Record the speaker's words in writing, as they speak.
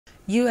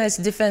U.S.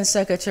 Defense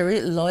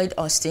Secretary Lloyd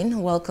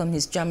Austin welcomed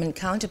his German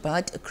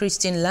counterpart,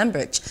 Christine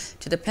Lambrecht,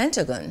 to the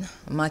Pentagon,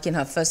 marking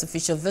her first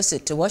official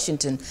visit to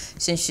Washington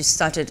since she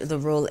started the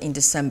role in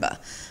December.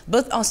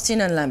 Both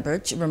Austin and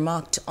Lambrecht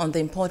remarked on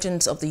the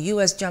importance of the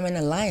U.S.-German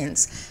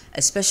alliance,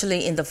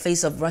 especially in the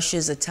face of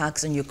Russia's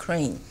attacks on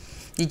Ukraine.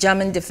 The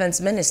German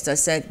defense minister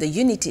said the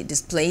unity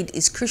displayed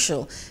is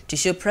crucial to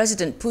show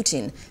President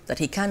Putin that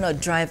he cannot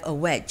drive a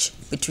wedge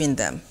between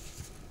them.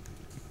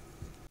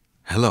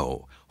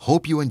 Hello.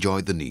 Hope you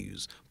enjoyed the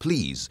news.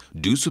 Please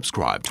do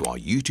subscribe to our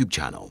YouTube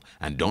channel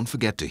and don't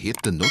forget to hit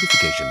the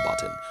notification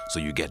button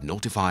so you get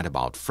notified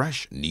about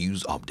fresh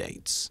news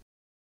updates.